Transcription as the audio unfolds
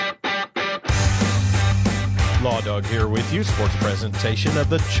Law Dog here with you, sports presentation of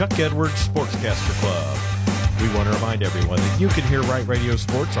the Chuck Edwards Sportscaster Club. We want to remind everyone that you can hear Right Radio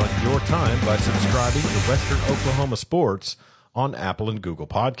Sports on your time by subscribing to Western Oklahoma Sports on Apple and Google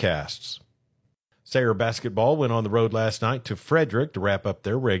Podcasts. Sayre basketball went on the road last night to Frederick to wrap up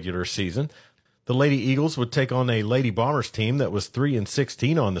their regular season. The Lady Eagles would take on a Lady Bombers team that was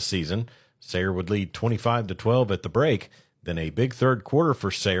 3-16 on the season. Sayre would lead 25-12 at the break. Then a big third quarter for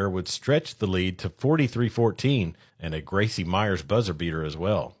Sayre would stretch the lead to 43-14 and a Gracie Myers buzzer beater as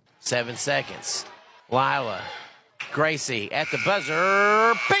well. 7 seconds. Lila, Gracie at the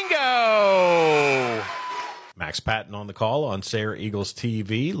buzzer. Bingo! Max Patton on the call on Sayre Eagles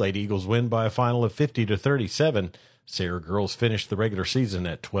TV. Lady Eagles win by a final of 50-37. Sayre girls finished the regular season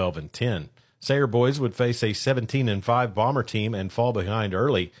at 12-10. Sayre boys would face a 17-5 Bomber team and fall behind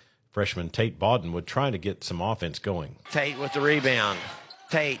early. Freshman Tate Bawden would try to get some offense going. Tate with the rebound.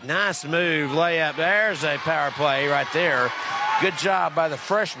 Tate, nice move, layup. There's a power play right there. Good job by the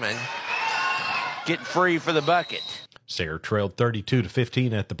freshman. Getting free for the bucket. Sayre trailed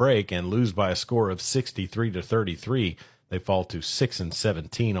 32-15 at the break and lose by a score of 63-33. They fall to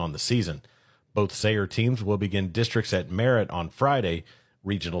 6-17 on the season. Both Sayre teams will begin districts at Merritt on Friday.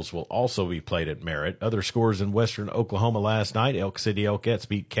 Regionals will also be played at Merritt. Other scores in western Oklahoma last night: Elk City Elkettes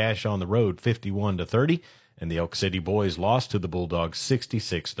beat Cache on the road 51-30, and the Elk City boys lost to the Bulldogs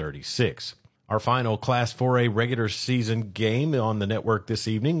 66-36. Our final Class 4A regular season game on the network this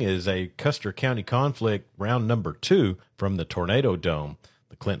evening is a Custer County Conflict round number 2 from the Tornado Dome.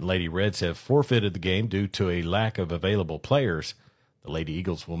 The Clinton Lady Reds have forfeited the game due to a lack of available players. The Lady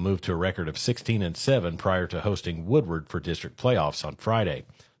Eagles will move to a record of 16-7 prior to hosting Woodward for district playoffs on Friday.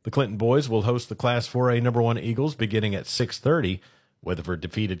 The Clinton boys will host the Class 4A number 1 Eagles beginning at 6:30. Weatherford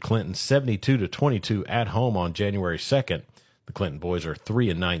defeated Clinton 72-22 at home on January 2nd. The Clinton boys are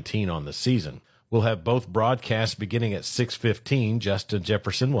 3-19 on the season. We'll have both broadcasts beginning at 6:15. Justin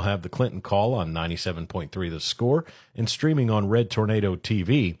Jefferson will have the Clinton call on 97.3 The Score and streaming on Red Tornado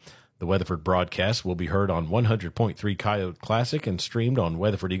TV. The Weatherford broadcast will be heard on 100.3 Coyote Classic and streamed on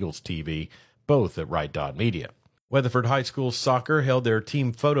Weatherford Eagles TV, both at Right Dot Media. Weatherford High School Soccer held their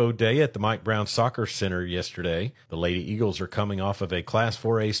team photo day at the Mike Brown Soccer Center yesterday. The Lady Eagles are coming off of a Class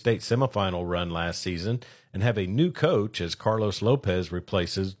 4A state semifinal run last season and have a new coach as Carlos Lopez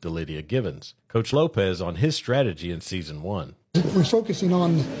replaces Delidia Givens. Coach Lopez on his strategy in Season 1. We're focusing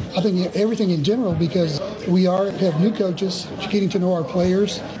on, I think, everything in general because we have new coaches, getting to know our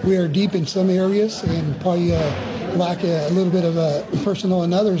players. We are deep in some areas and probably lack a little bit of personnel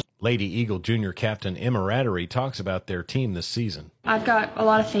in others. Lady Eagle Junior Captain Emma Rattery talks about their team this season. I've got a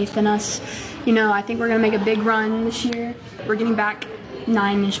lot of faith in us. I think we're going to make a big run this year. We're getting back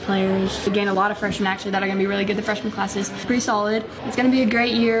 9-ish players. We gained a lot of freshmen, actually, that are going to be really good. The freshman class is pretty solid. It's going to be a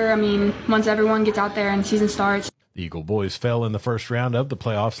great year. Once everyone gets out there and season starts. The Eagle boys fell in the first round of the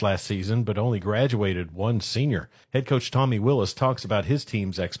playoffs last season, but only graduated one senior. Head coach Tommy Willis talks about his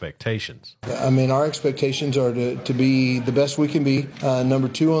team's expectations. Our expectations are to be the best we can be. Number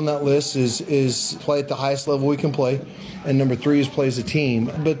 2 on that list is play at the highest level we can play. And number 3 is play as a team.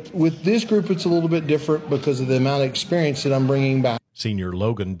 But with this group, it's a little bit different because of the amount of experience that I'm bringing back. Senior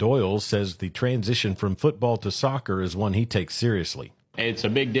Logan Doyle says the transition from football to soccer is one he takes seriously. It's a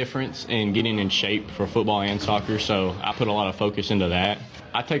big difference in getting in shape for football and soccer, so I put a lot of focus into that.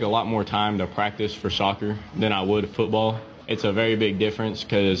 I take a lot more time to practice for soccer than I would football. It's a very big difference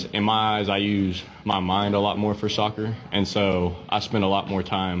because in my eyes I use my mind a lot more for soccer, and so I spend a lot more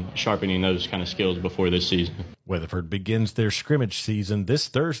time sharpening those kind of skills before this season. Weatherford begins their scrimmage season this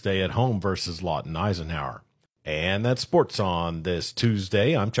Thursday at home versus Lawton Eisenhower. And that's sports on this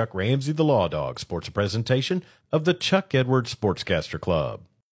Tuesday. I'm Chuck Ramsey, the Law Dog, sports presentation of the Chuck Edwards Sportscaster Club.